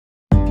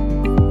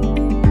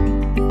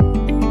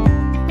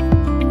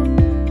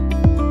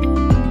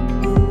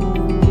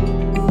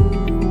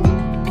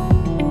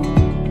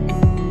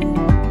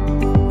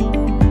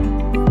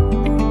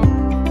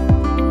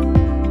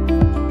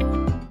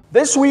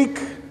This week,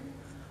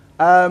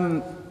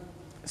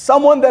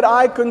 someone that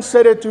I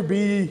consider to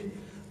be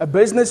a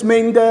business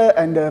mentor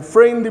and a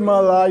friend in my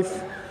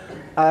life,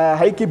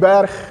 Heike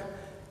Berg,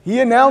 he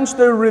announced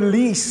the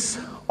release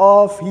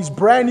of his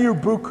brand new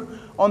book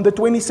on the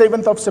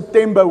 27th of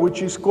September,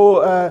 which is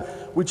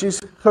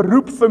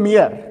Geroep vir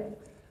Meer.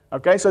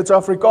 Okay, so it's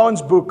an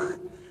Afrikaans book,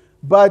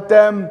 but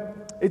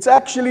it's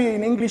actually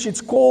in English,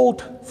 it's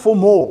called For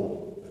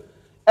More.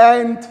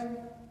 And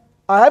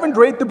I haven't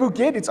read the book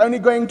yet. It's only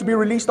going to be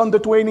released on the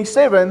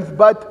 27th,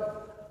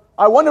 but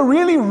I want to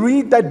really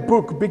read that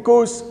book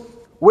because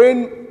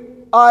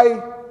when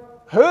I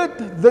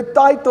heard the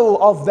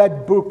title of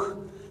that book,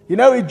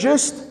 it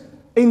just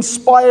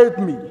inspired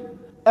me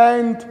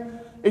and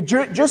it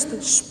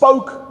just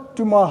spoke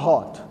to my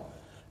heart.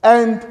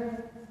 And,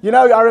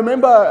 I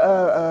remember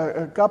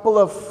a couple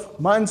of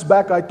months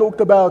back, I talked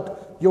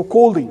about your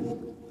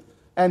calling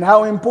and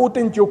how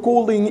important your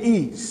calling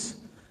is.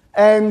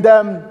 And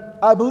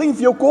I believe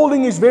your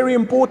calling is very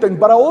important,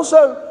 but I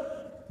also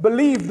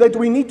believe that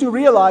we need to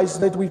realize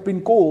that we've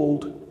been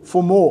called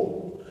for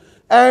more.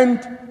 And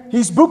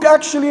his book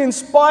actually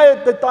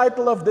inspired the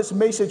title of this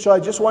message. So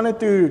I just wanted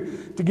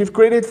to give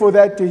credit for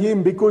that to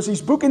him, because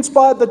his book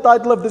inspired the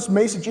title of this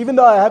message, even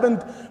though I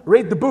haven't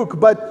read the book.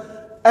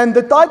 And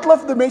the title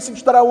of the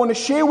message that I want to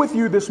share with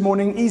you this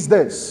morning is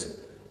this: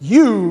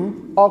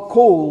 You are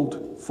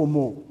called for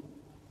more.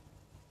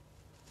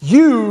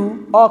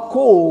 You are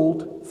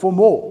called for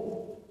more.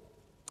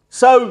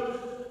 So,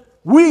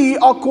 we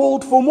are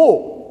called for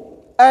more.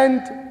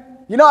 And,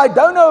 I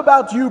don't know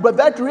about you, but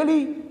that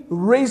really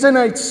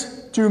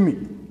resonates to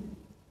me.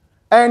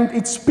 And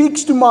it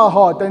speaks to my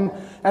heart.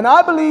 And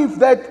I believe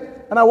that,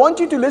 and I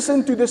want you to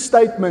listen to this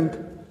statement,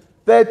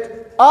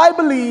 that I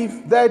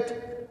believe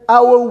that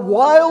our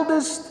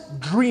wildest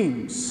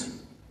dreams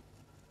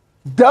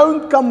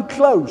don't come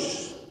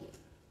close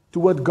to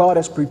what God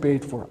has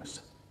prepared for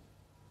us.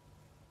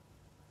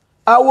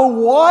 Our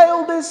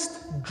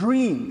wildest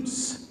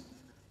dreams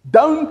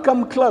don't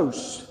come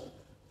close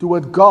to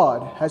what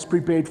God has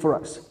prepared for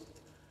us.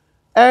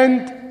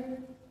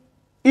 And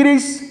it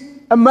is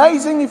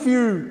amazing if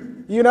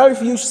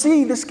you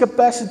see this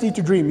capacity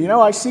to dream.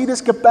 I see this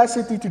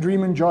capacity to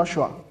dream in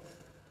Joshua.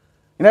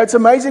 It's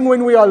amazing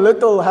when we are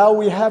little how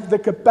we have the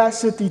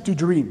capacity to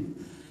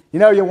dream. He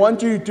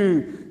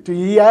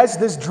has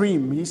this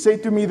dream. He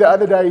said to me the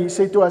other day, he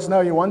said to us,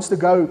 no, he wants to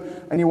go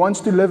and he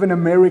wants to live in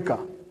America.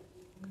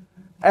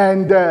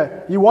 And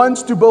he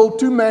wants to build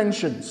 2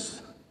 mansions.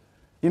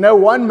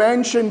 One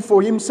mansion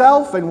for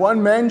himself and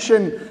one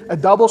mansion, a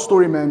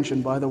double-story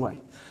mansion, by the way.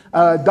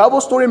 A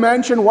double-story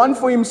mansion, one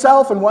for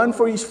himself and one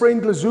for his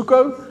friend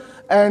Lezuko.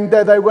 And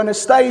they're going to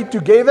stay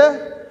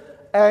together.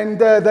 And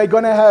they're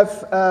going to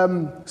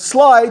have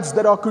slides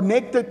that are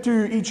connected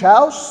to each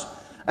house.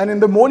 And in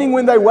the morning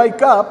when they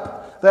wake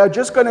up, they're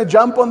just going to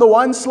jump on the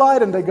one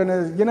slide and they're going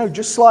to,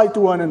 just slide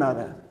to one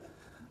another.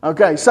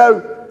 Okay,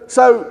 so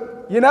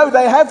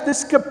they have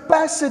this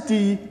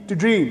capacity to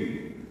dream.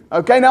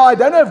 Okay, now I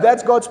don't know if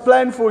that's God's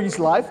plan for his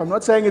life. I'm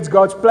not saying it's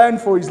God's plan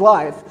for his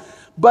life.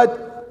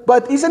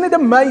 But isn't it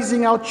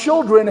amazing how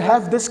children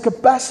have this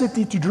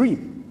capacity to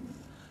dream?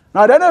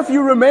 Now, I don't know if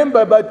you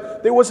remember,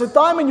 but there was a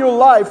time in your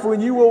life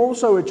when you were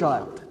also a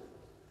child.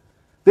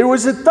 There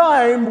was a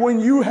time when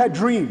you had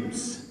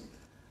dreams.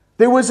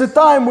 There was a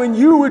time when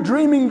you were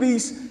dreaming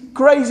these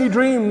crazy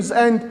dreams.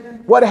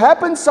 And what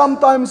happens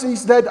sometimes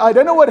is that, I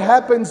don't know what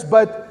happens,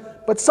 but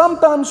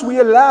sometimes we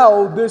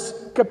allow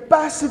this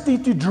capacity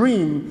to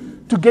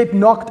dream to get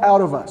knocked out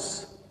of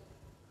us.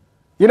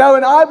 And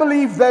I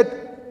believe that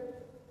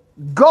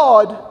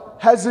God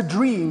has a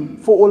dream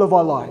for all of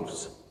our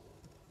lives.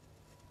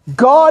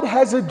 God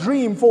has a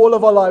dream for all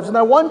of our lives. And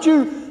I want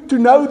you to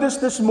know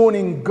this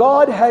morning.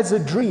 God has a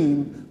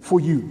dream for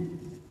you.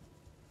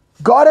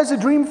 God has a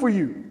dream for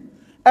you.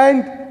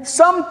 And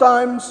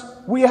sometimes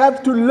we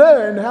have to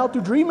learn how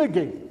to dream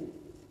again.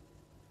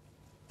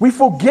 We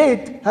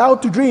forget how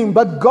to dream,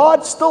 but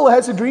God still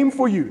has a dream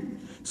for you.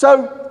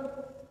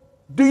 So,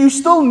 do you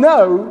still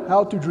know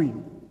how to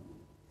dream?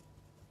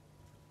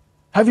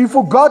 Have you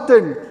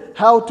forgotten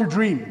how to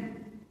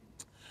dream?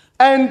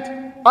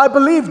 And I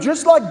believe,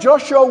 just like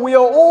Joshua, we are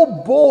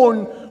all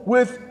born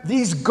with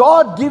these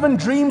God-given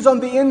dreams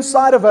on the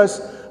inside of us,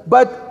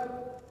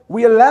 but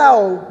we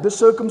allow the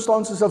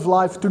circumstances of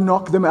life to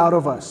knock them out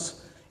of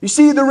us. You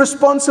see, the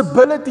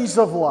responsibilities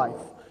of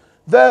life,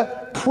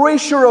 the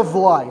pressure of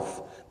life,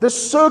 the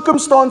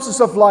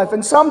circumstances of life,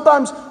 and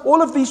sometimes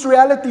all of these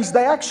realities,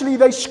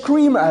 they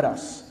scream at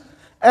us.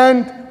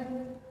 And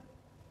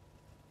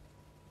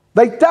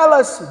they tell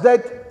us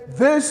that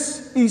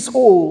this is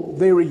all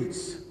there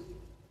is.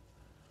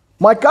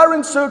 My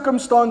current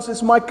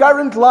circumstances, my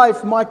current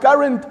life, my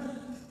current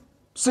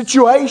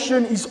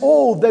situation is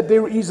all that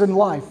there is in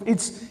life.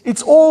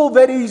 It's all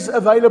that is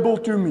available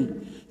to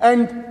me.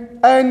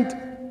 And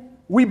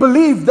we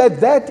believe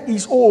that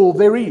is all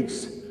there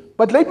is.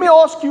 But let me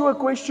ask you a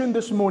question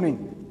this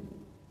morning.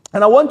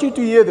 And I want you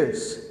to hear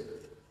this.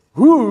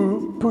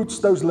 Who puts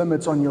those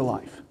limits on your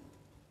life?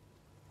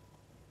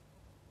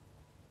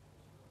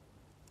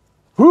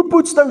 Who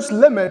puts those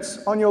limits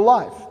on your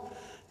life?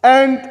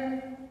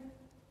 And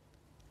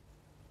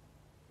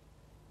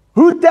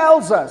who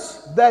tells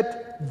us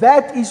that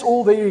that is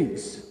all there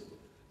is?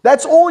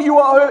 That's all you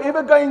are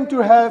ever going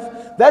to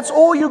have. That's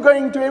all you're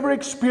going to ever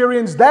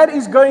experience. That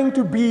is going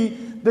to be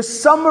the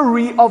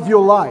summary of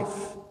your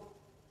life.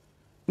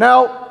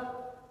 Now,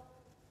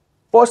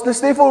 Pastor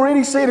Steph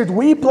already said it.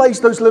 We place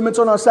those limits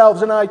on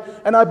ourselves, and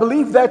I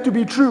believe that to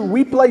be true.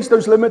 We place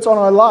those limits on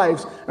our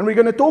lives, and we're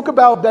going to talk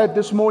about that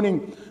this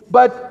morning.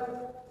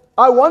 But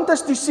I want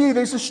us to see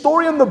there's a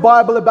story in the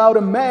Bible about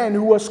a man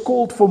who was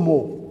called for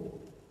more.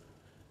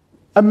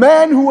 A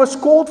man who was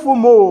called for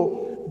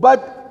more,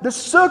 but the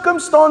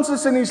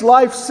circumstances in his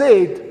life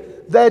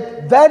said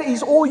that that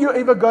is all you're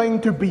ever going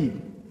to be.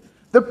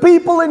 The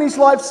people in his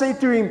life said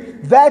to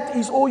him, that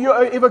is all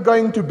you're ever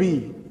going to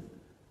be.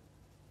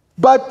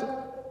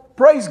 But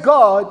praise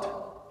God,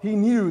 he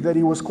knew that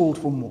he was called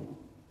for more.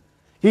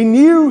 He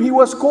knew he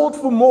was called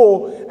for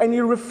more, and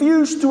he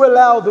refused to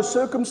allow the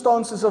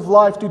circumstances of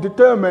life to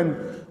determine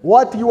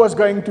what he was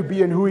going to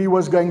be and who he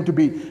was going to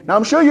be. Now,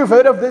 I'm sure you've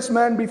heard of this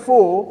man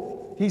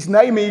before. His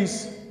name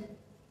is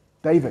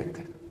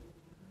David.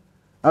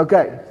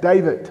 Okay,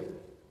 David.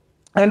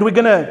 And we're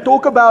going to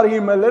talk about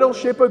him, a little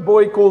shepherd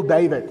boy called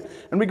David.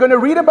 And we're going to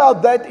read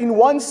about that in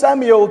 1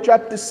 Samuel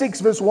chapter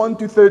 6, verse 1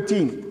 to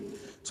 13.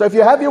 So if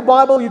you have your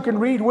Bible, you can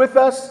read with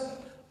us,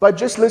 but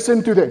just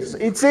listen to this.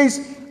 It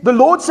says, the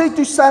Lord said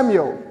to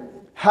Samuel,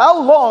 how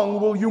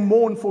long will you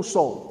mourn for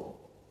Saul?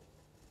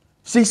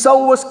 See,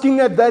 Saul was king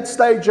at that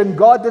stage, and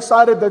God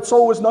decided that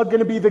Saul was not going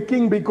to be the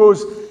king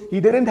because he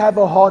didn't have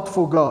a heart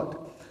for God.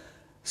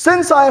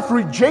 Since I have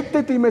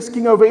rejected him as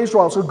king over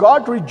Israel, so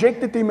God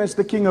rejected him as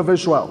the king of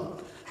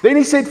Israel. Then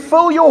he said,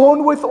 fill your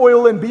horn with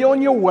oil and be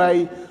on your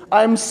way.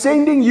 I am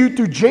sending you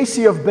to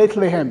Jesse of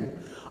Bethlehem.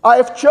 I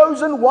have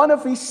chosen one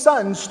of his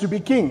sons to be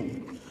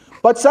king.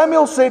 But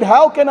Samuel said,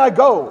 how can I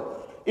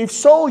go? If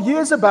Saul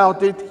hears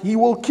about it, he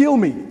will kill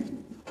me.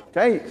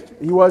 Okay,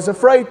 he was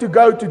afraid to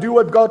go to do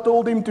what God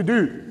told him to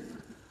do.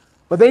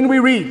 But then we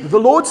read, the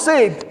Lord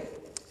said,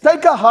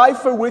 take a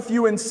heifer with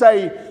you and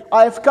say,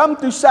 I have come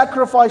to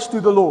sacrifice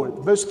to the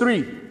Lord. Verse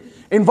 3,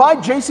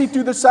 invite Jesse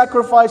to the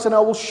sacrifice and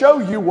I will show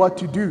you what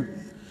to do.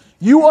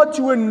 You are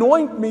to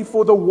anoint me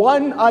for the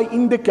one I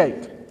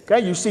indicate.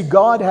 Okay, you see,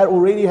 God had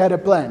already had a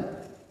plan.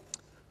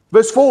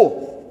 Verse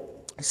 4,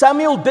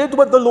 Samuel did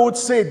what the Lord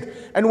said,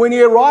 and when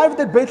he arrived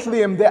at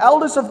Bethlehem, the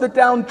elders of the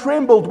town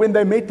trembled when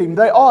they met him.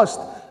 They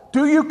asked,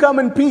 do you come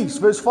in peace?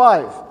 Verse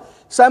 5,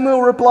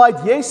 Samuel replied,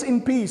 yes,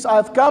 in peace. I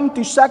have come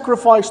to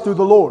sacrifice to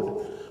the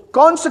Lord.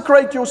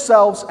 Consecrate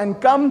yourselves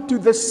and come to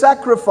the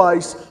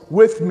sacrifice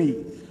with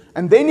me.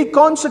 And then he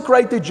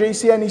consecrated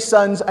Jesse and his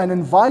sons and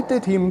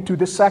invited him to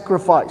the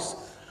sacrifice.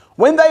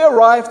 When they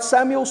arrived,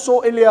 Samuel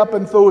saw Eliab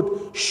and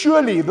thought,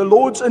 surely the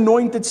Lord's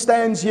anointed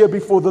stands here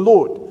before the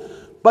Lord.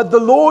 But the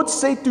Lord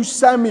said to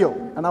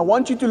Samuel, and I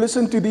want you to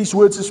listen to these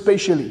words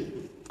especially,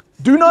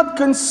 do not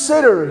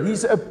consider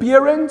his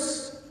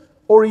appearance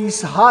or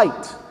his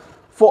height,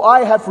 for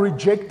I have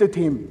rejected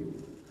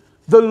him.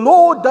 The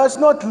Lord does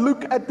not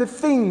look at the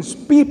things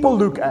people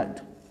look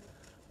at.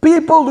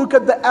 People look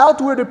at the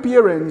outward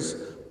appearance,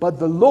 but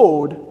the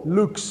Lord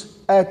looks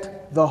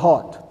at the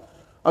heart.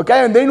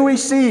 Okay, and then we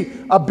see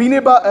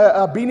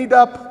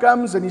Abinadab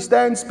comes and he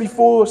stands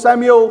before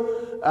Samuel.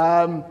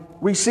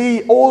 We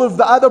see all of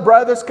the other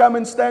brothers come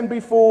and stand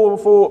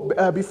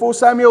before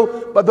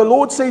Samuel. But the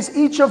Lord says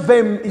each of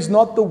them is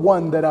not the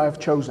one that I have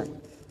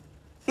chosen.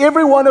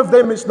 Every one of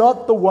them is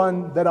not the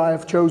one that I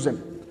have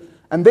chosen.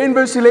 And then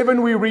verse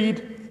 11 we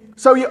read,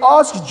 so he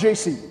asked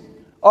Jesse,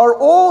 are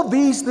all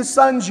these the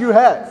sons you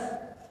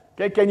have?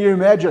 Okay, can you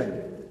imagine?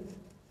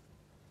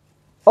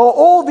 Are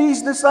all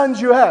these the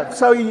sons you have?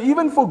 So he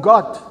even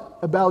forgot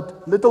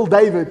about little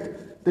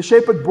David, the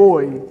shepherd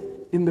boy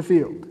in the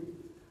field.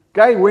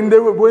 Okay, when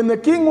the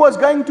king was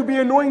going to be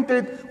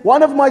anointed,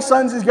 one of my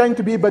sons is going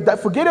to be, but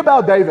forget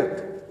about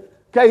David.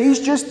 Okay, he's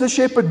just the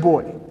shepherd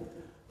boy.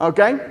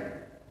 Okay?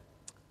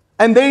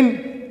 And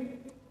then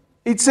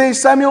it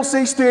says, Samuel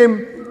says to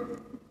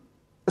him,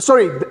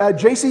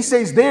 Jesse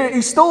says, there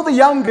is still the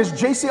youngest.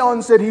 Jesse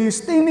answered, he is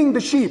tending the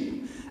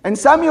sheep. And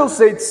Samuel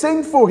said,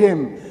 send for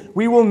him.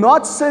 We will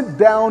not sit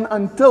down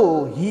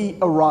until he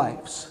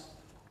arrives.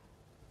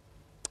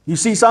 You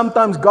see,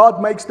 sometimes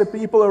God makes the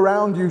people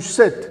around you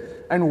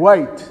sit and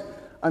wait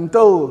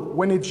until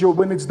when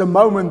it's the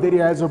moment that he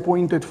has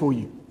appointed for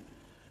you.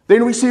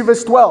 Then we see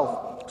verse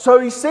 12. So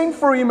he sent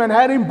for him and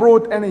had him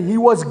brought, and he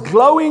was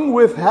glowing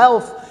with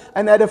health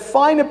and had a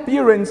fine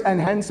appearance and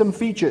handsome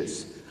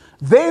features.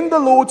 Then the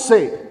Lord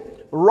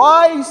said,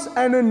 rise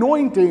and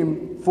anoint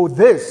him, for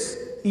this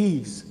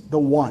is the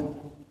one.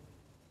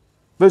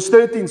 Verse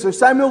 13, so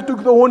Samuel took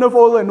the horn of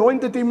oil,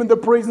 anointed him in the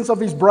presence of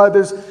his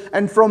brothers,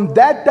 and from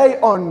that day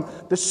on,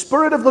 the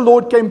Spirit of the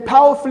Lord came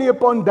powerfully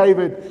upon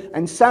David,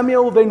 and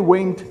Samuel then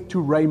went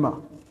to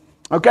Ramah.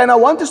 Okay, and I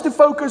want us to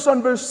focus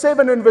on verse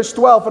 7 and verse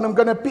 12, and I'm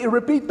going to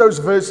repeat those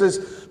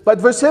verses. But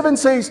verse 7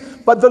 says,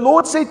 but the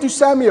Lord said to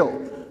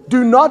Samuel,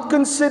 do not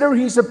consider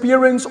his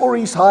appearance or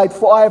his height,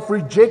 for I have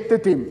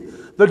rejected him.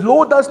 The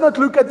Lord does not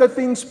look at the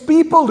things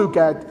people look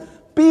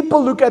at.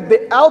 People look at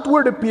the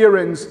outward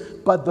appearance,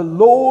 but the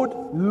Lord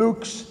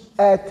looks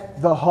at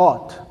the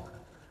heart.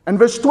 And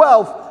verse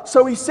 12,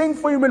 so he sent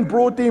for him and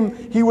brought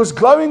him. He was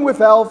glowing with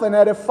health and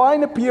had a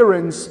fine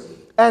appearance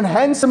and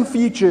handsome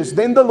features.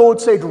 Then the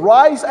Lord said,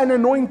 rise and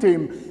anoint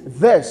him.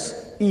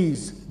 This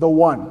is the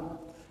one.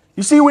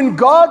 You see, when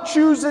God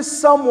chooses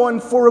someone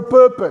for a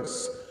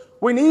purpose,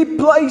 when He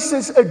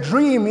places a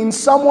dream in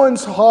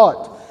someone's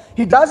heart,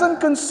 He doesn't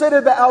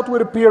consider the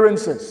outward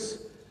appearances.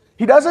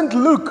 He doesn't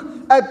look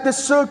at the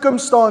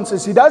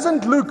circumstances. He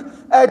doesn't look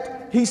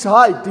at his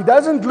height. He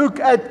doesn't look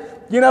at,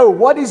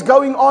 what is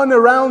going on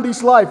around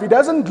his life. He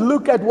doesn't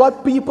look at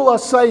what people are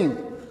saying.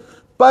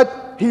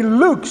 But He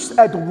looks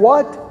at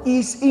what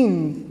is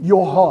in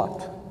your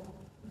heart.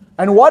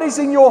 And what is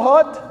in your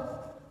heart?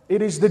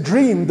 It is the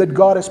dream that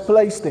God has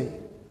placed there.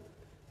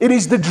 It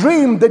is the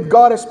dream that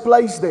God has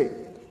placed there.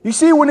 You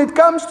see, when it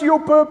comes to your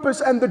purpose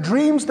and the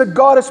dreams that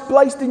God has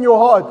placed in your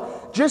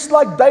heart, just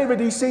like David,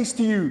 he says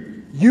to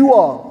you, you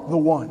are the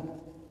one.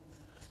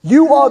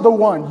 You are the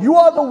one. You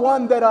are the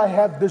one that I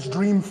have this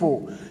dream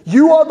for.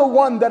 You are the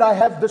one that I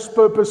have this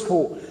purpose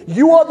for.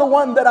 You are the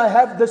one that I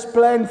have this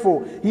plan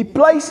for. He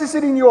places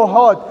it in your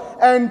heart,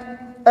 and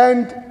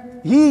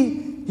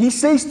He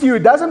says to you,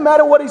 it doesn't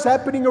matter what is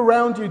happening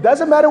around you. It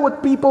doesn't matter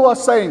what people are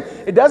saying.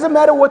 It doesn't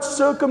matter what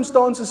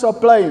circumstances are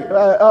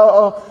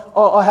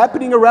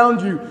happening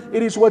around you.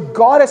 It is what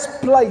God has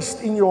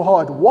placed in your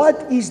heart.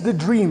 What is the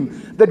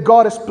dream that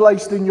God has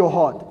placed in your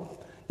heart?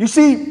 You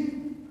see,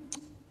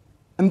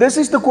 and this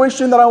is the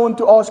question that I want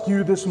to ask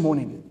you this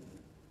morning.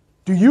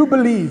 Do you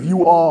believe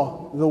you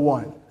are the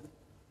one?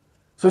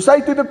 So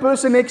say to the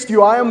person next to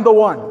you, I am the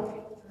one.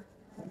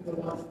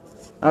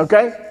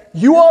 Okay?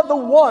 You are the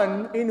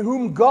one in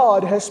whom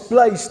God has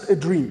placed a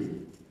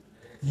dream.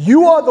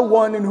 You are the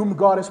one in whom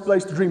God has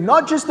placed a dream.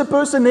 Not just the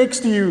person next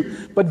to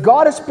you, but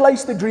God has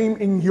placed a dream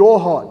in your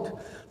heart.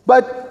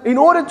 But in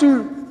order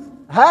to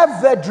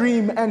have that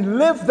dream and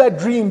live that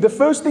dream, the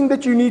first thing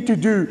that you need to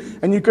do,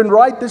 and you can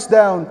write this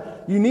down,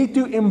 you need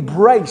to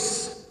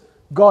embrace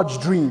God's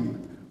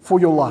dream for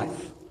your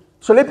life.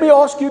 So let me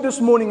ask you this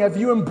morning, have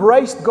you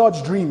embraced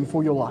God's dream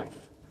for your life?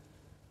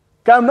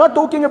 Okay, I'm not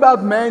talking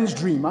about man's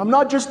dream. I'm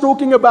not just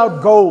talking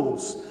about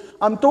goals.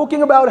 I'm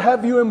talking about,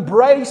 have you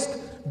embraced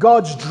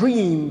God's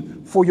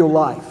dream for your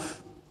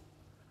life?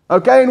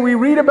 Okay, and we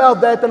read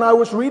about that, and I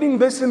was reading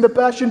this in the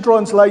Passion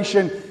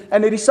Translation,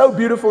 and it is so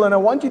beautiful, and I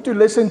want you to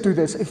listen to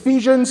this.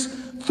 Ephesians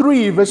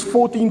 3, verse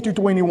 14 to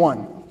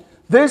 21.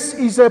 This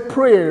is a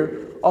prayer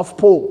of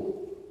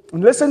Paul.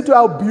 And listen to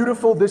how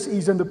beautiful this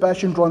is in the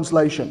Passion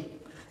Translation.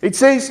 It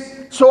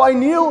says, so I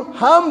kneel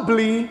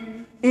humbly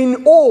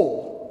in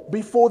awe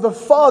before the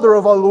Father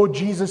of our Lord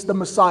Jesus the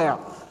Messiah,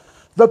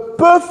 the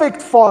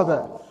perfect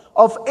Father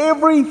of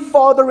every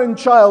father and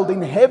child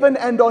in heaven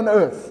and on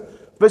earth.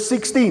 Verse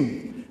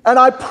 16, and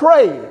I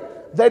pray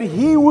that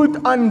He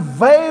would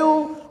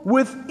unveil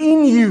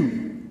within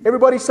you,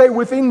 everybody say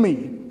within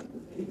me,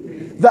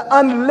 the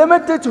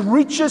unlimited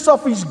riches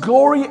of His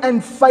glory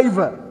and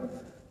favor.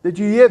 Did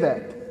you hear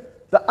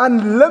that? The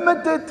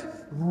unlimited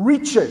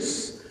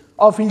riches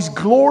of His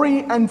glory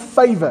and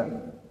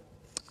favor,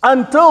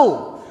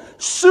 until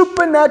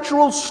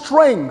supernatural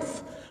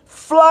strength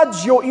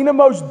floods your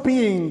innermost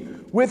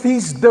being with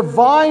His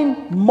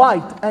divine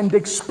might and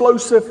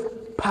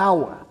explosive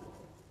power.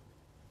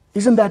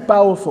 Isn't that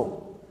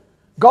powerful?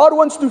 God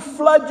wants to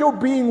flood your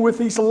being with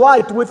His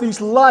light, with His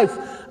life,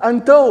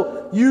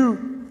 until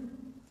you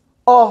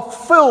are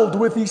filled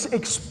with His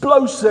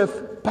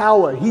explosive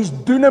power, His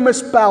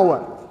dunamis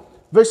power.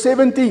 Verse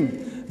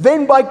 17,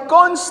 then by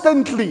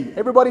constantly,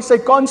 everybody say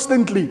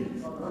constantly.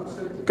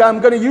 Okay,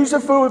 I'm going to use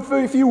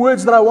a few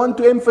words that I want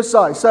to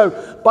emphasize.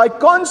 So, by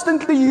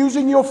constantly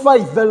using your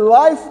faith, the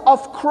life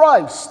of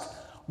Christ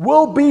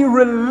will be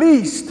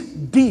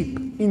released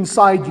deep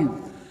inside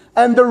you.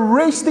 And the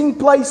resting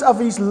place of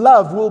His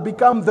love will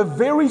become the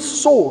very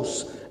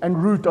source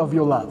and root of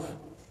your love,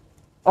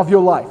 of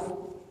your life.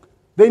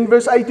 Then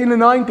verse 18 and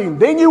 19,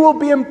 then you will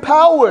be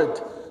empowered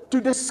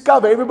to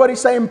discover, everybody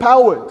say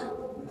empowered.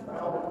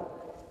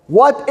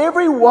 What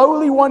every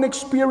Holy One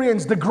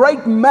experienced, the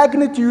great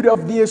magnitude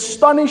of the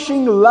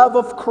astonishing love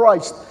of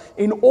Christ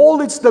in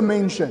all its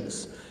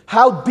dimensions.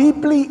 How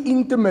deeply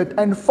intimate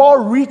and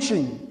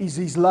far-reaching is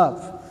His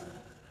love.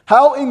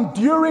 How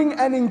enduring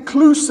and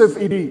inclusive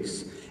it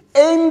is.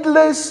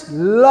 Endless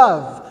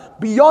love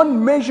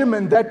beyond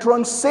measurement that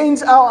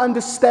transcends our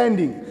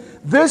understanding.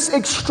 This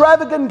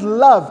extravagant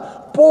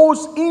love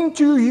pours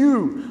into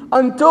you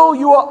until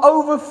you are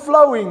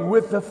overflowing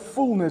with the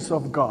fullness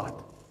of God.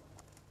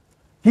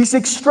 His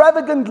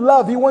extravagant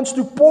love, He wants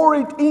to pour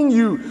it in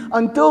you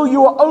until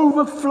you are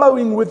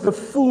overflowing with the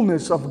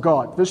fullness of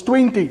God. Verse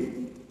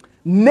 20.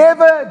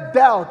 Never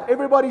doubt.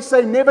 Everybody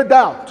say never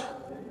doubt.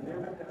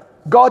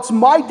 God's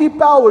mighty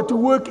power to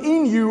work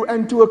in you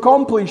and to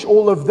accomplish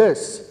all of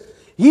this.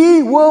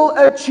 He will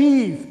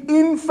achieve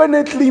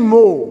infinitely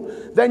more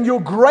than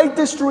your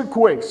greatest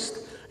request,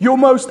 your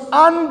most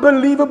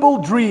unbelievable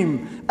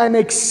dream and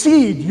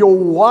exceed your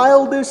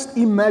wildest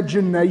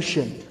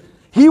imagination.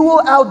 He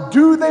will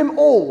outdo them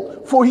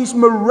all, for His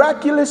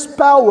miraculous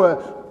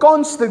power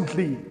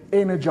constantly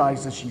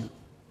energizes you.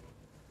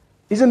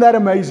 Isn't that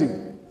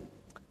amazing?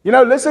 You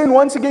know, listen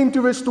once again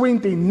to verse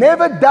 20.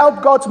 Never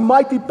doubt God's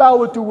mighty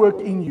power to work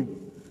in you.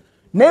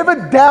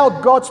 Never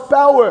doubt God's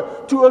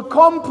power to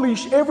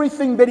accomplish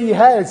everything that He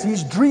has,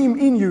 His dream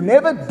in you.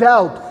 Never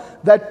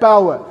doubt that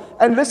power.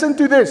 And listen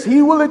to this.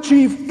 He will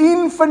achieve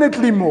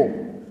infinitely more.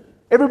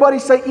 Everybody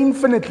say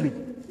infinitely.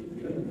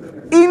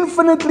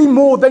 Infinitely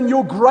more than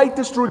your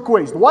greatest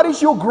request. What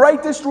is your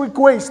greatest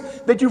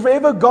request that you've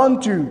ever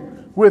gone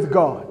to with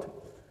God?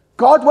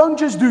 God won't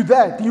just do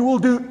that. He will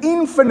do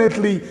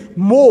infinitely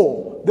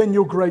more than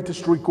your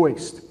greatest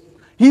request.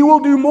 He will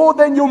do more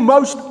than your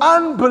most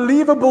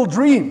unbelievable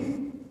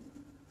dream.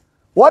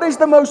 What is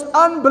the most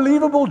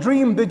unbelievable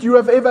dream that you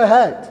have ever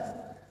had?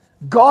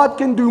 God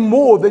can do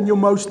more than your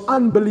most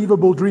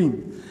unbelievable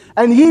dream.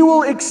 And He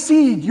will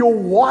exceed your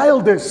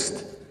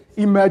wildest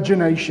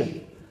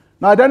imagination.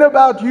 Now, I don't know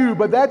about you,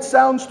 but that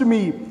sounds to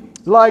me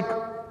like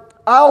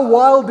our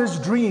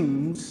wildest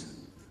dreams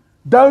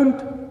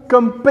don't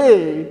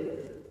compare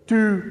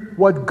to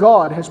what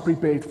God has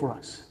prepared for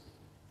us.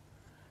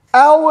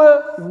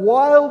 Our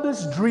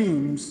wildest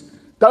dreams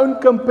don't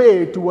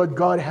compare to what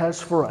God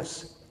has for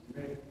us.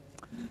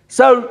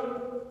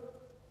 So,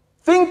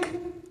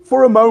 think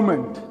for a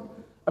moment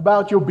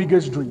about your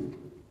biggest dream.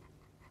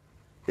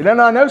 You know,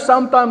 I know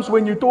sometimes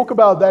when you talk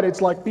about that,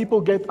 it's like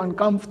people get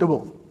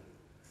uncomfortable.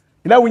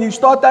 You know, when you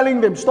start telling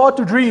them, start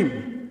to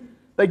dream,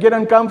 they get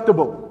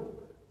uncomfortable.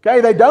 Okay,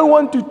 they don't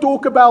want to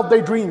talk about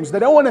their dreams. They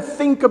don't want to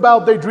think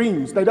about their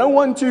dreams. They don't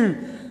want to,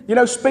 you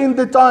know, spend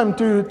the time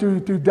to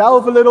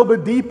delve a little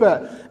bit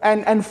deeper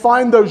and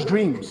find those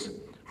dreams.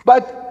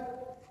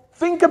 But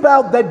think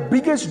about that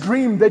biggest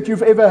dream that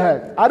you've ever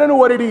had. I don't know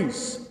what it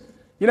is.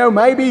 You know,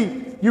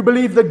 maybe you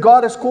believe that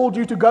God has called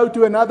you to go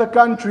to another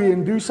country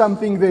and do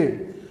something there.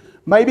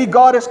 Maybe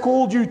God has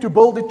called you to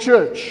build a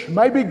church.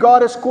 Maybe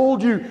God has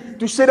called you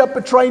to set up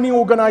a training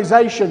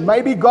organization.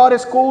 Maybe God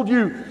has called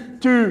you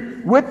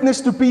to witness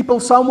to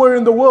people somewhere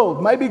in the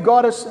world. Maybe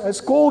God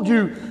has called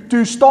you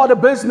to start a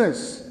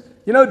business.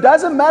 You know, it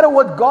doesn't matter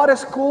what God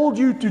has called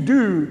you to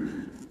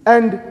do.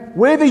 And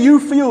whether you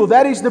feel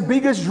that is the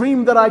biggest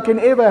dream that I can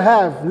ever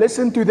have,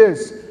 listen to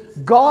this.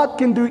 God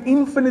can do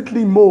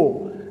infinitely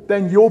more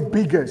than your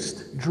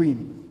biggest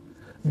dream.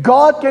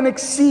 God can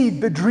exceed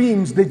the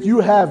dreams that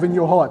you have in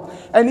your heart.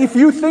 And if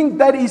you think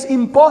that is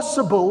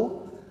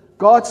impossible,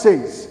 God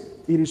says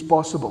it is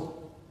possible.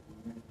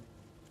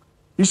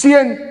 You see,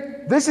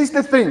 and this is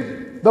the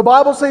thing. The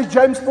Bible says,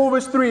 James 4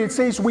 verse 3, it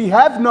says, we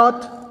have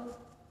not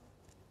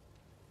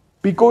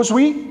because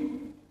we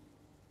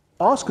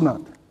ask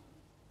not.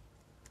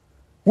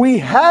 We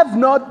have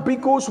not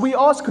because we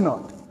ask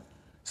not.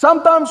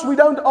 Sometimes we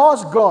don't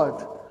ask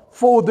God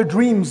for the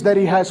dreams that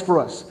He has for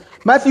us.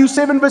 Matthew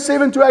 7 verse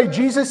 7 to 8,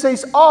 Jesus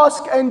says,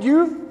 ask and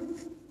you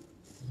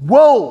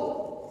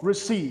will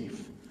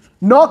receive.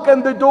 Knock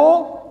and the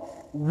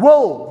door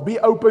will be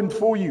opened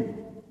for you.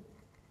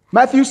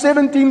 Matthew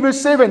 17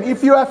 verse 7,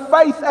 if you have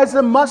faith as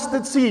a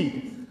mustard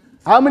seed.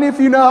 How many of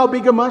you know how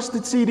big a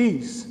mustard seed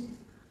is?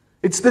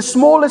 It's the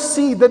smallest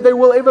seed that there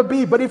will ever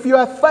be. But if you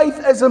have faith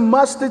as a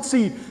mustard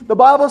seed, the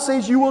Bible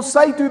says you will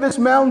say to this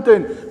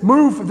mountain,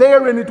 move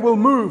there and it will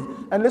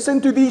move. And listen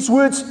to these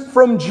words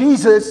from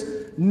Jesus,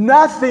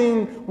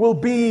 nothing will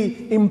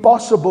be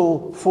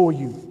impossible for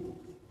you.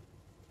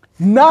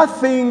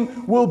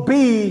 Nothing will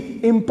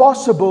be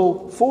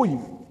impossible for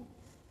you.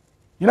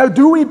 You know,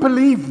 do we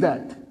believe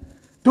that?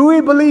 Do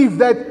we believe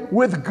that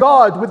with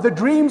God, with the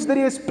dreams that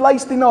He has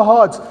placed in our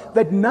hearts,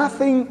 that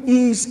nothing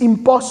is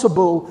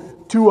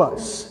impossible to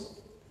us?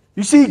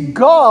 You see,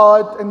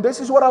 God, and this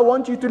is what I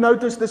want you to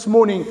notice this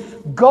morning,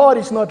 God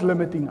is not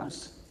limiting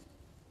us.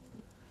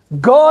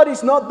 God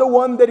is not the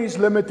one that is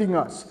limiting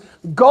us.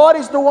 God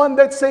is the one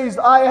that says,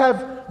 I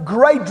have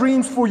great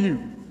dreams for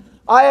you.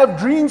 I have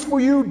dreams for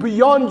you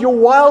beyond your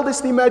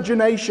wildest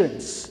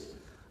imaginations.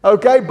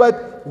 Okay,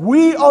 but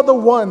we are the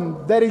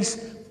one that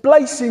is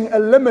placing a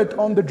limit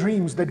on the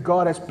dreams that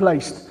God has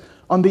placed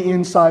on the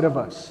inside of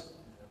us.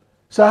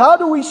 So how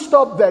do we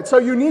stop that? So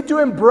you need to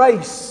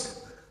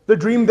embrace the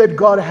dream that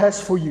God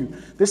has for you.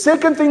 The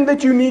second thing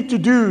that you need to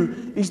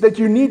do is that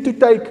you need to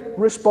take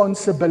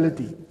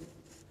responsibility.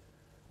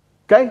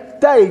 Okay?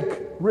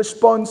 Take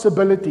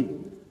responsibility.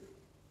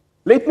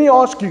 Let me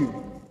ask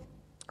you,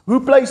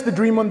 who placed the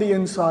dream on the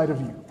inside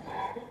of you?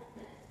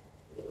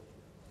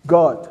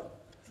 God.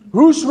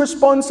 Whose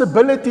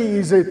responsibility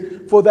is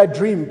it for that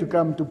dream to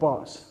come to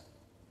pass?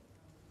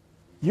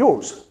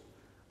 Yours.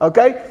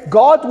 Okay?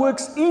 God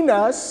works in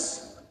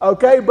us,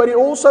 okay, but He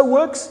also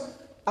works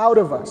out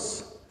of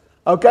us.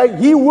 Okay?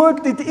 He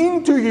worked it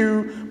into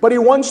you, but He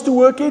wants to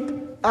work it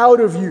out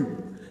of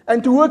you.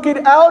 And to work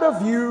it out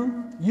of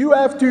you, you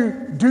have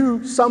to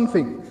do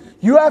something.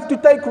 You have to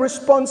take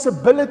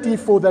responsibility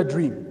for that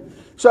dream.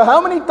 So how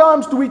many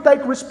times do we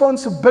take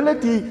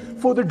responsibility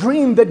for the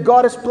dream that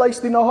God has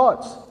placed in our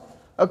hearts?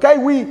 Okay,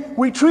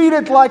 we treat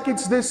it like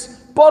it's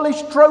this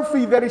polished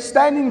trophy that is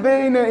standing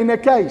there in a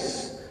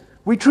case.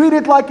 We treat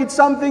it like it's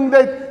something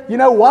that,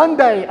 one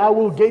day I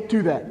will get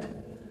to that.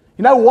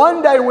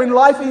 One day when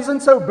life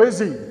isn't so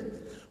busy.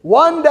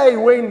 One day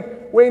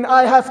when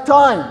I have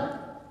time.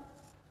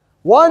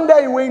 One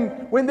day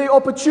when the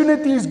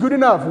opportunity is good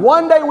enough.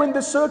 One day when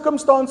the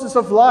circumstances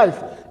of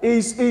life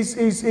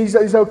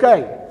is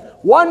okay.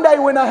 One day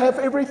when I have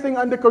everything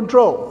under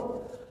control.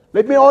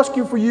 Let me ask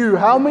you, for you,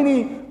 how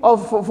many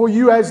for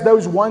you has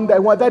those one day,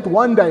 that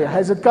one day,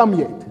 has it come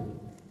yet?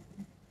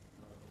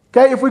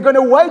 Okay, if we're going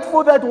to wait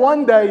for that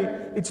one day,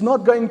 it's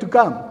not going to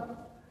come.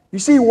 You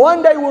see,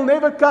 one day will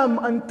never come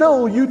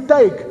until you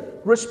take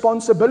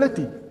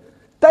responsibility.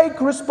 Take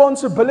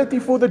responsibility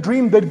for the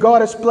dream that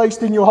God has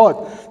placed in your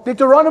heart.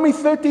 Deuteronomy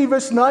 30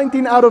 verse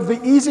 19 out of the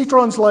easy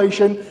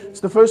translation. It's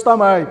the first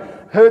time I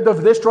heard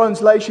of this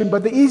translation,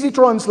 but the easy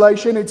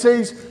translation, it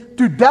says,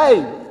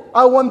 "Today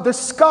I want the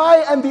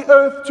sky and the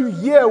earth to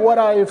hear what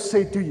I have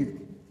said to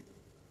you."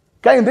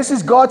 Okay, and this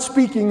is God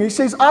speaking. He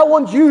says, I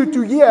want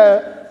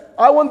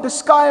the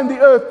sky and the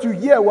earth to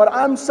hear what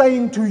I'm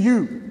saying to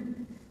you.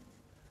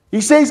 He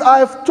says, I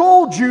have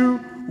told you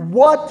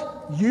what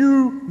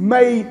you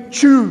may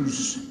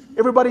choose.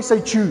 Everybody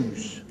say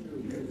choose.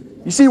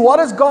 You see, what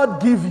does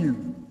God give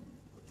you?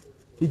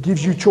 He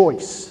gives you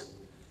choice.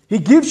 He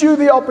gives you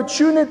the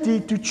opportunity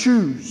to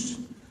choose.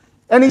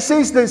 And he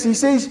says this, he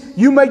says,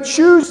 you may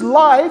choose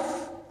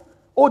life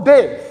or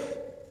death.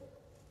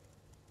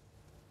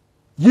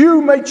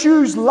 You may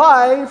choose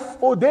life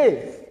or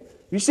death.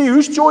 You see,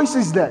 whose choice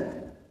is that?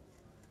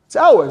 It's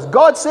ours.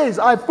 God says,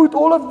 I put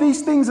all of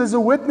these things as a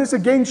witness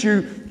against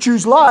you.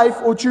 Choose life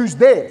or choose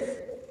death.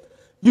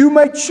 You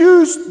may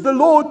choose the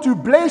Lord to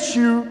bless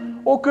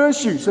you or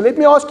curse you. So let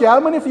me ask you, how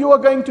many of you are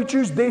going to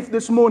choose death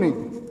this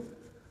morning?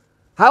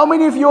 How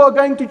many of you are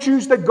going to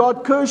choose that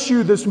God curse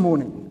you this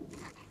morning?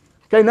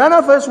 Okay, none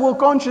of us will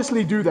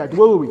consciously do that,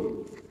 will we?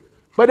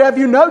 But have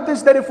you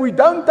noticed that if we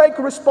don't take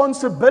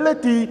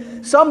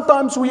responsibility,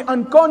 sometimes we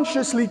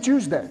unconsciously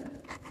choose that?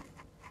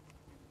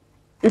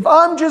 If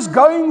I'm just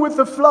going with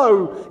the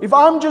flow, if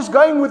I'm just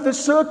going with the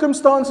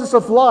circumstances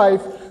of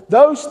life,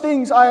 those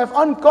things I have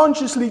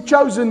unconsciously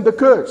chosen the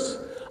curse.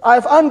 I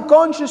have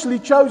unconsciously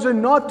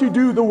chosen not to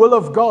do the will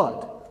of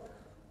God.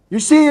 You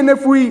see, and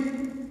if we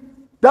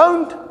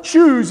don't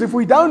choose, if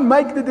we don't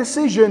make the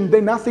decision,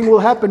 then nothing will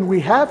happen.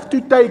 We have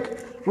to take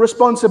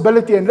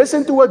responsibility. And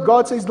listen to what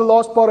God says, the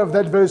last part of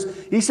that verse.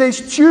 He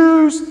says,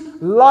 choose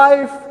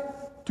life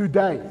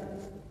today,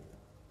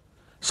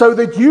 so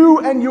that you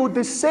and your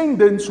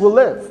descendants will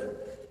live.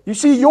 You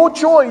see, your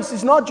choice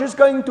is not just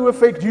going to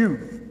affect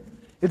you.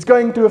 It's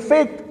going to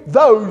affect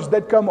those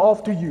that come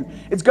after you.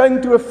 It's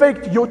going to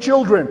affect your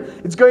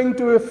children. It's going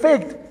to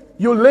affect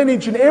your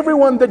lineage and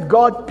everyone that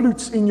God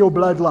puts in your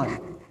bloodline.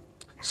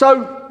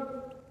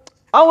 So,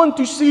 I want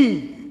to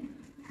see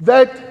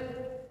that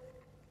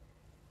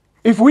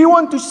if we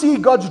want to see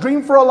God's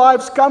dream for our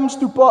lives come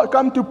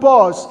to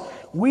pass,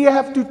 we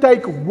have to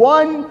take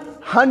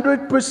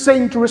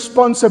 100%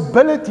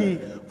 responsibility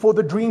for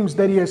the dreams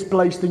that He has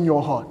placed in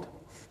your heart.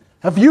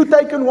 Have you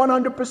taken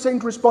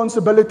 100%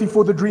 responsibility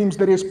for the dreams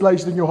that He has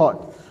placed in your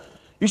heart?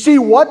 You see,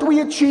 what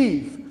we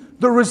achieve,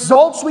 the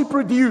results we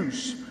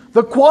produce,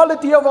 the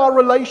quality of our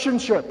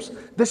relationships,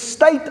 the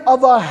state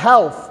of our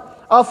health,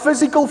 our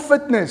physical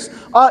fitness,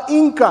 our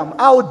income,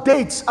 our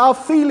debts, our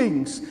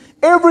feelings,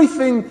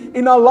 everything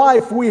in our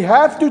life, we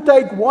have to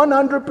take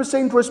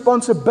 100%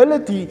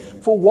 responsibility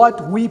for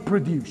what we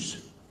produce.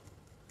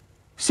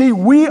 See,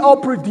 we are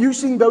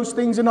producing those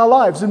things in our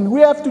lives, and we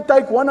have to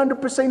take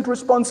 100%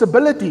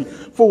 responsibility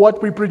for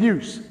what we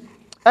produce.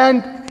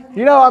 And,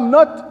 I'm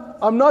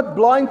not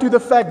blind to the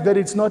fact that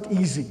it's not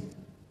easy.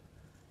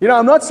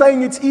 I'm not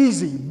saying it's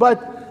easy,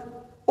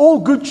 but all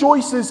good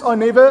choices are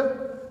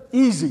never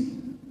easy.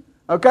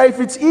 Okay, if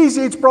it's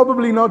easy, it's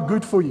probably not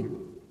good for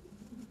you.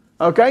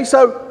 Okay,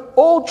 so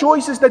all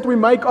choices that we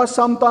make are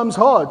sometimes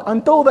hard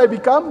until they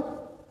become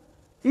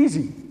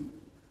easy.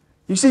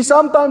 You see,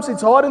 sometimes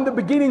it's hard in the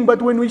beginning,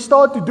 but when we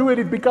start to do it,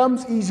 it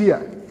becomes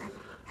easier.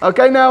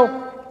 Okay,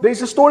 now,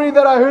 there's a story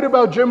that I heard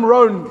about Jim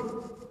Rohn,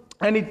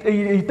 and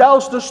he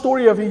tells the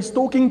story of he's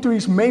talking to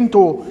his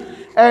mentor,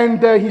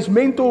 and his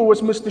mentor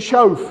was Mr.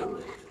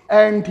 Shove,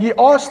 and he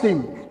asked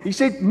him, he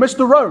said,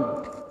 Mr.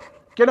 Rohn,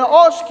 can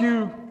I ask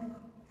you,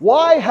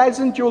 why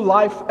hasn't your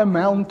life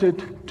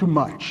amounted to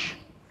much?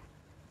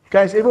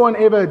 Guys, everyone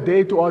ever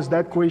dared to ask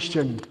that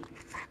question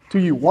to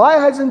you? Why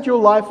hasn't your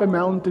life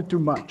amounted to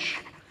much?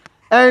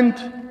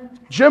 And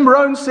Jim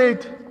Rohn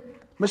said,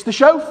 Mr.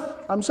 Shove,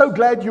 I'm so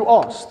glad you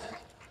asked.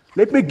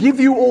 Let me give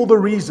you all the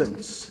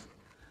reasons.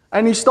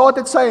 And he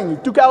started saying, he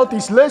took out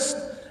his list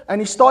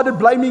and he started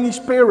blaming his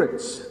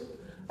parents.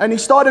 And he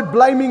started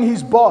blaming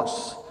his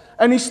boss.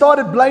 And he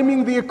started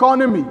blaming the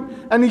economy.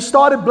 And he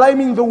started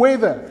blaming the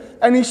weather.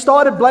 And he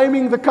started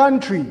blaming the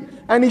country.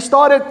 And he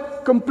started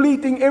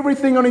completing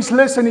everything on his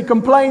list. And he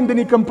complained and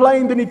he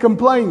complained and he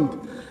complained.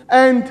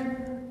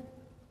 And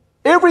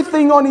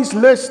Everything on his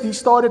list he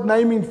started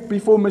naming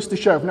before Mr.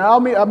 Shove. Now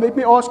let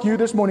me ask you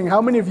this morning,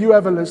 how many of you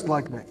have a list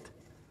like that?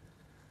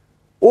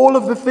 All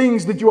of the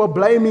things that you are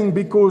blaming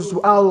because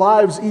our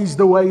lives is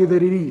the way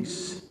that it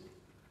is.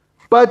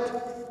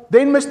 But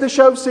then Mr.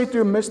 Shove said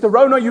to him, Mr.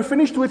 Rona, you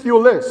finished with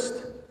your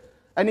list?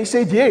 And he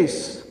said,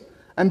 yes.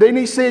 And then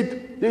he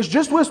said, there's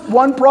just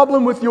one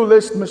problem with your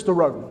list, Mr.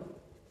 Rona.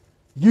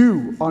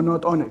 You are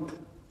not on it.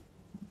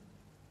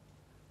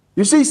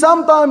 You see,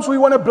 sometimes we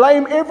want to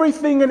blame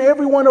everything and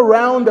everyone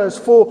around us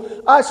for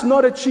us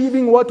not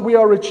achieving what we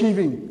are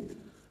achieving,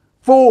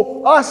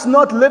 for us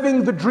not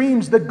living the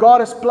dreams that God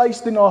has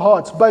placed in our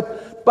hearts.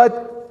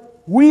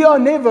 But we are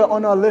never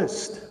on our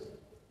list.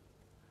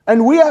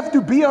 And we have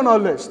to be on our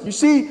list. You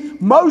see,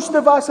 most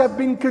of us have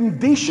been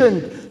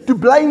conditioned to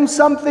blame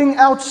something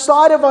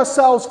outside of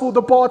ourselves for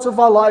the parts of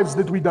our lives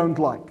that we don't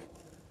like.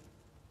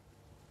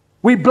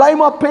 We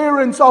blame our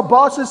parents, our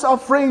bosses, our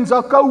friends,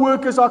 our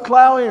co-workers, our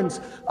clients,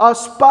 our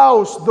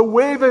spouse, the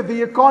weather,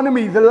 the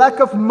economy, the lack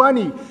of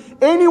money.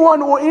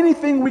 Anyone or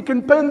anything we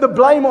can pin the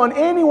blame on,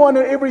 anyone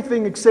and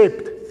everything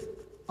except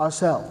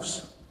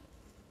ourselves.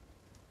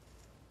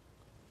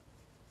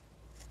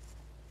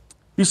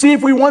 You see,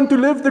 if we want to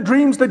live the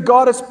dreams that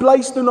God has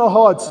placed in our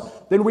hearts,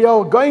 then we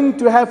are going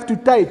to have to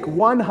take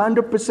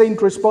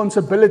 100%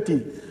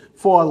 responsibility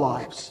for our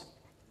lives.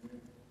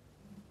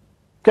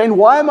 Okay, and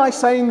why am I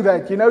saying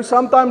that? You know,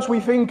 sometimes we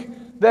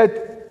think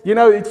that, you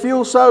know, it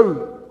feels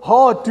so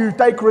hard to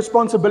take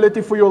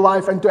responsibility for your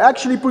life and to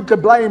actually put the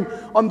blame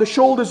on the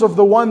shoulders of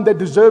the one that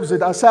deserves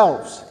it,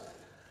 ourselves.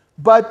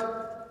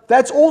 But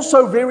that's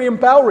also very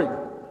empowering,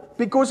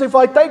 because if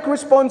I take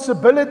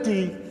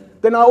responsibility,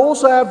 then I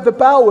also have the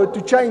power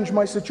to change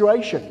my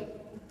situation.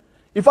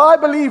 If I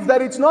believe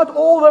that it's not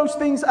all those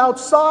things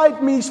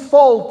outside me's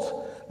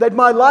fault that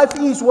my life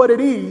is what it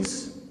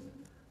is,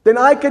 then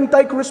I can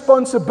take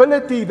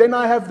responsibility, then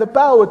I have the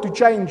power to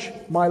change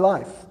my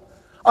life.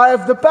 I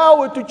have the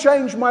power to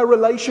change my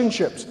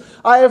relationships.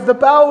 I have the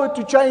power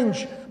to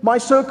change my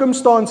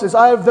circumstances.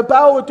 I have the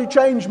power to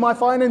change my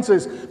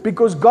finances,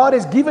 because God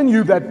has given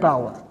you that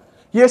power.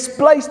 He has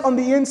placed on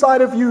the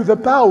inside of you the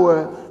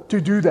power to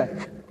do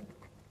that.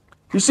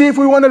 You see, if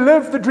we want to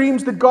live the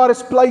dreams that God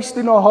has placed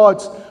in our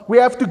hearts, we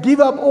have to give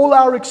up all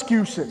our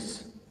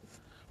excuses.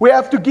 We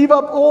have to give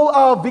up all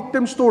our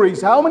victim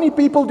stories. How many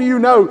people do you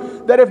know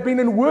that have been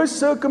in worse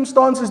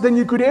circumstances than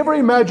you could ever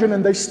imagine,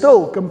 and they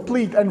still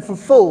complete and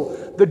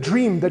fulfill the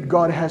dream that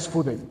God has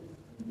for them?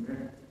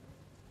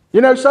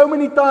 You know, so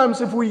many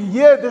times if we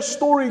hear the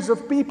stories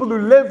of people who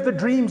live the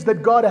dreams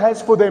that God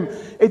has for them,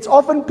 it's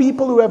often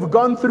people who have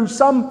gone through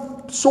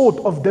some sort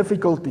of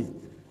difficulty.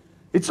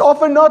 It's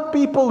often not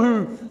people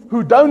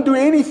who don't do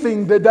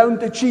anything, that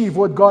don't achieve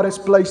what God has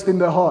placed in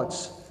their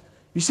hearts.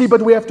 You see,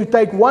 but we have to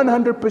take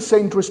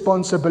 100%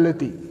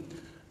 responsibility.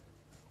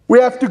 We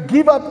have to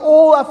give up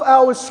all of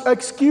our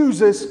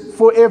excuses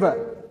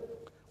forever.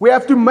 We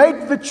have to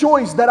make the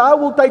choice that I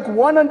will take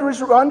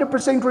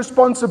 100%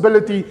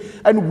 responsibility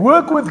and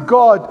work with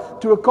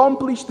God to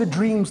accomplish the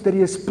dreams that He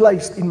has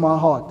placed in my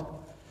heart.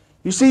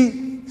 You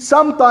see,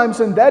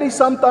 sometimes, and that is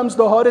sometimes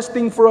the hardest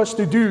thing for us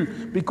to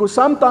do, because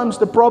sometimes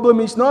the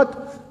problem is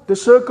not the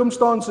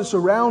circumstances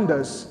around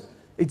us,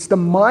 it's the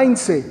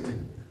mindset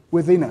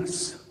within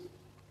us.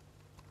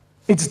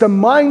 It's the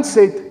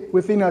mindset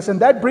within us. And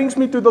that brings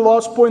me to the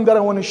last point that I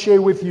want to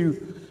share with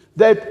you,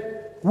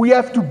 that we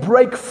have to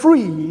break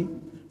free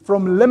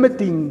from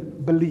limiting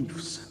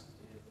beliefs.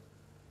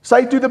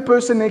 Say to the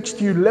person next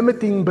to you,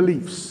 limiting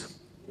beliefs.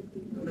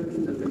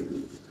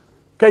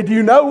 Okay, do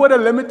you know what a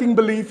limiting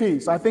belief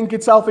is? I think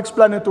it's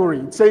self-explanatory.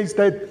 It says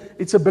that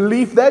it's a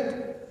belief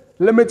that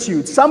limits you.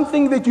 It's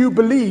something that you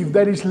believe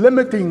that is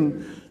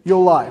limiting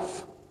your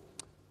life.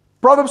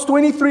 Proverbs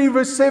 23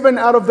 verse 7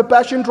 out of the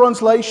Passion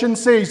Translation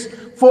says,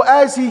 "For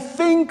as he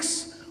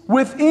thinks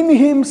within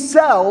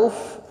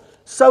himself,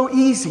 so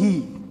is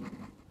he."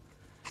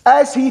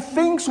 As he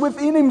thinks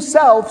within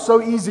himself,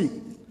 so is he.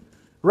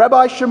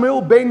 Rabbi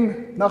Shamil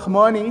ben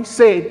Nachmani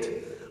said,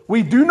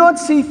 "We do not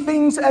see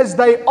things as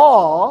they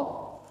are,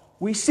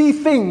 we see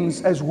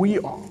things as we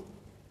are."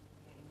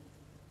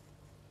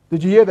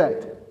 Did you hear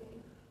that?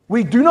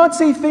 We do not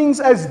see things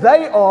as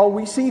they are,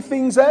 we see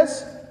things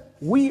as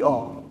we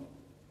are.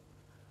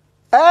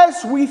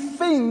 As we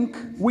think,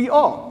 we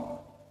are.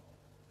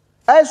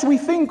 As we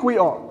think, we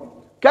are.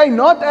 Okay,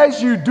 not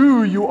as you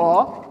do, you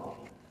are.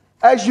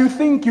 As you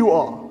think, you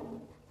are.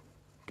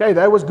 Okay,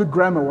 that was good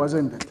grammar,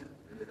 wasn't it?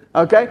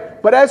 Okay,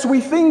 but as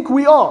we think,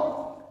 we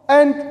are.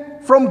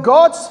 And from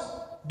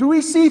do we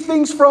see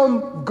things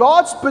from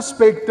God's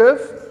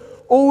perspective,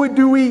 or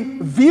do we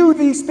view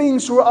these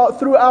things through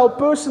our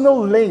personal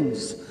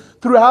lens,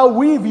 through how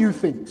we view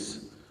things?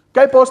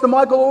 Okay, Pastor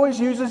Michael always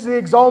uses the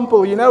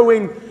example, you know,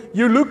 when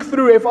you look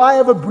through, if I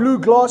have a blue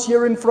glass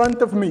here in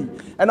front of me,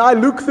 and I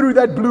look through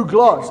that blue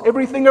glass,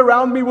 everything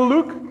around me will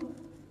look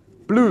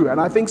blue.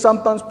 And I think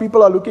sometimes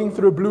people are looking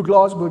through a blue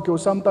glass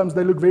because sometimes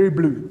they look very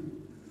blue.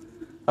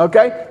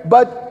 Okay?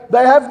 But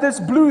they have this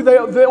blue,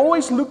 they're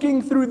always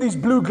looking through these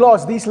blue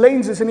glass, these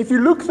lenses. And if you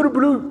look through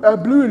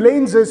blue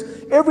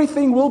lenses,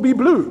 everything will be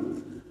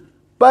blue.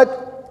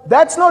 But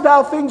that's not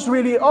how things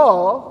really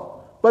are.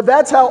 But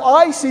that's how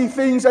I see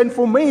things. And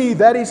for me,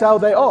 that is how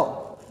they are.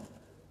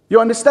 You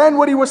understand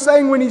what he was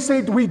saying when he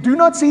said, we do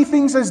not see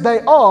things as they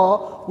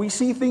are, we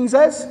see things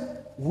as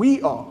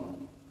we are.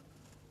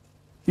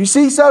 You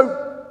see,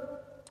 so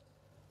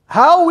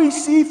how we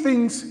see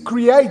things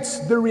creates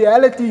the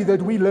reality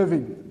that we live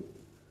in.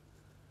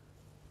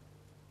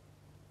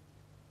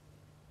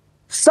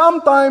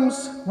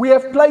 Sometimes we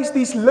have placed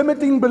these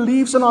limiting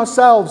beliefs on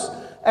ourselves,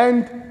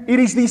 and it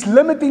is these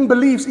limiting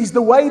beliefs is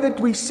the way that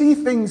we see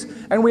things,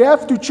 and we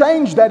have to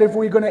change that if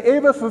we're going to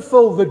ever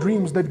fulfill the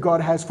dreams that God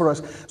has for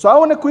us. So I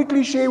want to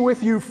quickly share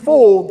with you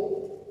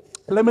 4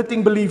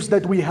 limiting beliefs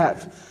that we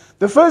have.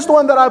 The first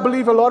one that I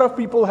believe a lot of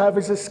people have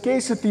is a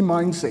scarcity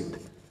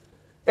mindset.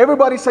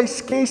 Everybody say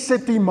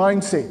scarcity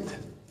mindset.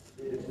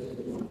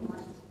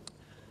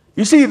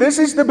 You see, this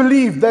is the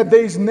belief that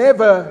there is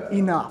never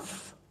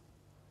enough.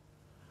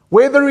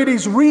 Whether it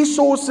is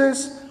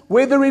resources,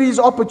 whether it is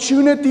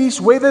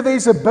opportunities, whether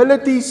there's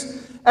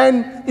abilities.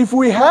 And if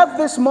we have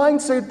this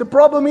mindset, the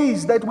problem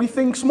is that we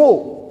think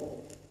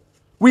small.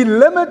 We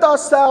limit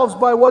ourselves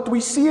by what we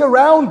see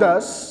around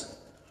us,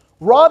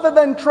 rather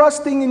than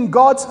trusting in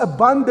God's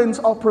abundance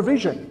of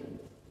provision.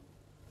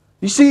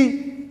 You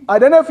see, I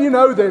don't know if you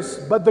know this,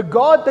 but the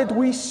God that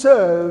we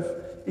serve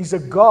is a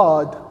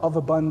God of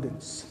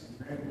abundance.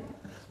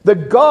 The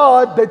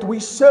God that we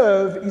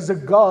serve is a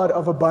God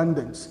of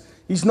abundance.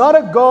 He's not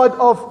a God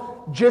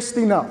of just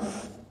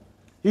enough.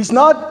 He's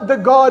not the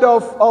God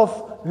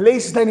of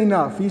less than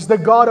enough. He's the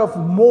God of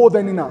more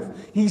than enough.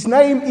 His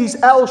name is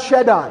El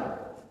Shaddai.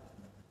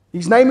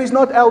 His name is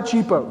not El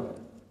Cheapo.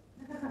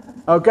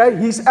 Okay,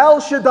 he's El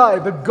Shaddai,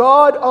 the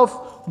God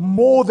of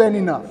more than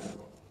enough.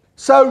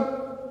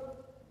 So,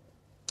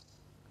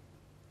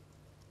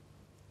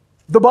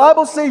 the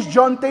Bible says,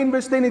 John 10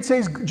 verse 10, it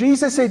says,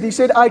 Jesus said, he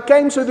said, I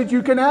came so that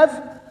you can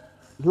have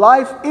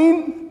life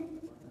in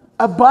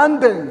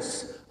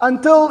abundance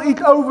until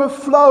it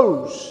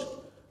overflows.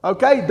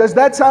 Okay, does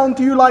that sound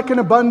to you like an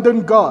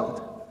abundant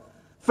God?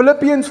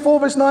 Philippians 4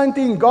 verse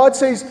 19, God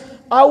says,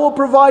 I will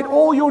provide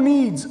all your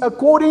needs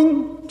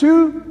according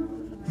to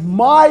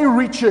my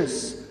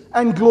riches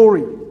and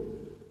glory.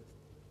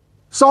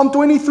 Psalm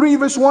 23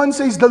 verse 1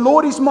 says, the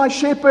Lord is my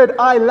shepherd,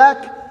 I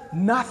lack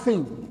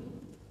nothing.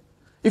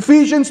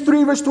 Ephesians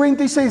 3 verse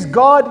 20 says,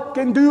 God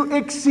can do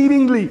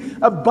exceedingly,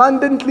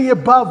 abundantly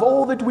above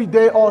all that we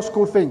dare ask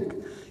or think.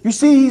 You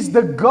see, He's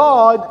the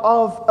God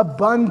of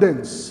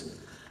abundance.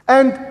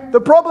 And the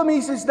problem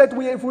is that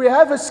if we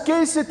have a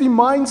scarcity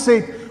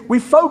mindset, we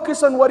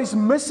focus on what is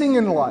missing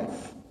in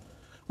life.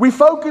 We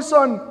focus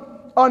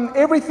on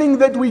everything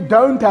that we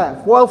don't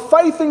have. While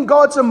faith in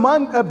God's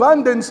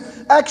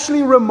abundance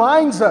actually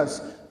reminds us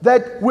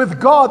that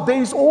with God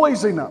there is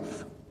always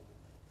enough.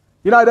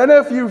 You know, I don't know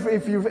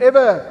if you've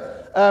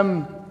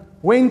ever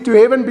went to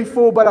heaven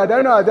before, but I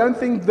don't know. I don't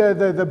think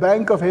the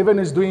bank of heaven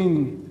is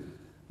doing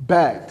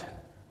bad.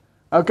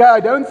 Okay, I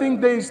don't think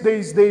there's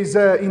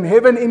in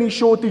heaven any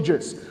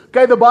shortages.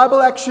 Okay, the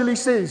Bible actually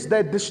says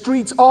that the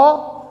streets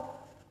are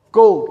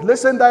gold.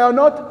 Listen, they are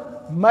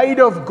not made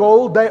of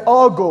gold, they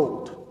are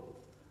gold.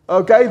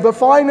 Okay, the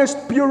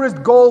finest,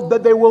 purest gold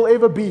that there will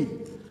ever be.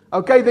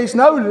 Okay, there's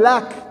no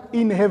lack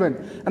in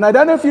heaven. And I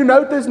don't know if you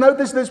notice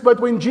this, but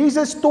when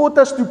Jesus taught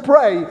us to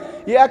pray,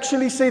 He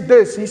actually said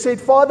this. He said,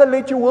 Father,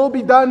 let your will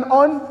be done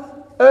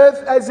on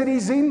earth as it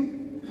is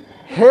in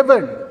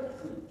heaven.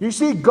 You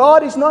see,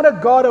 God is not a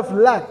God of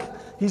lack.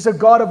 He's a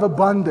God of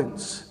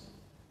abundance.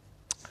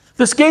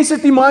 The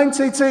scarcity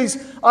mindset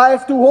says, I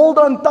have to hold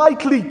on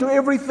tightly to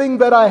everything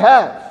that I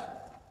have.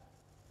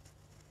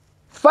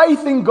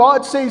 Faith in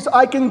God says,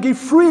 I can give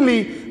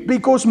freely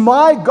because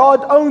my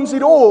God owns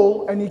it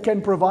all and He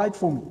can provide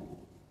for me.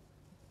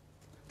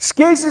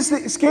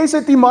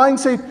 Scarcity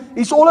mindset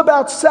is all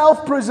about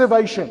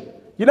self-preservation.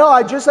 You know,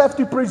 I just have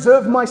to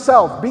preserve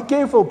myself. Be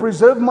careful,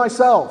 preserve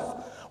myself.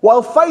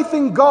 While faith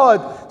in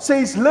God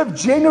says, live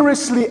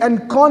generously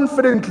and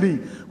confidently.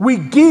 We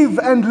give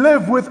and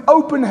live with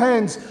open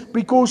hands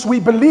because we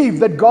believe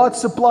that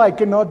God's supply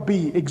cannot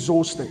be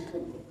exhausted.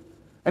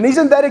 And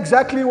isn't that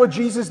exactly what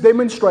Jesus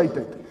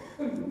demonstrated?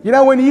 You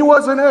know, when He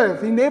was on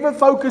earth, He never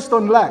focused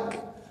on lack.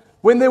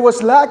 When there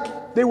was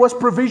lack, there was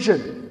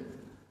provision.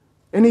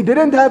 And He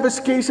didn't have a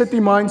scarcity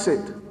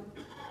mindset.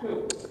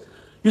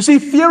 You see,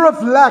 fear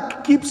of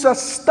lack keeps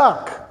us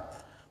stuck.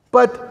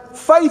 But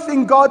faith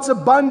in God's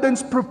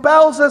abundance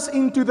propels us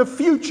into the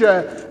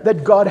future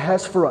that God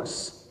has for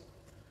us.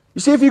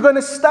 You see, if you're going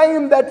to stay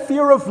in that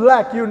fear of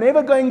lack, you're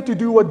never going to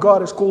do what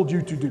God has called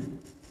you to do.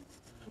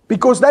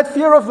 Because that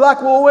fear of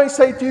lack will always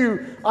say to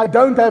you, I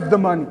don't have the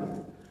money.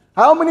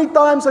 How many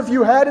times have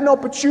you had an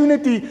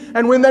opportunity,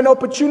 and when that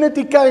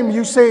opportunity came,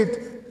 you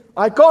said,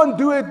 I can't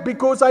do it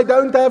because I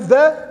don't have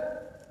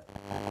the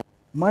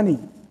money.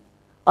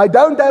 I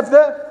don't have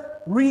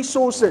the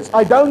resources.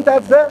 I don't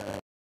have the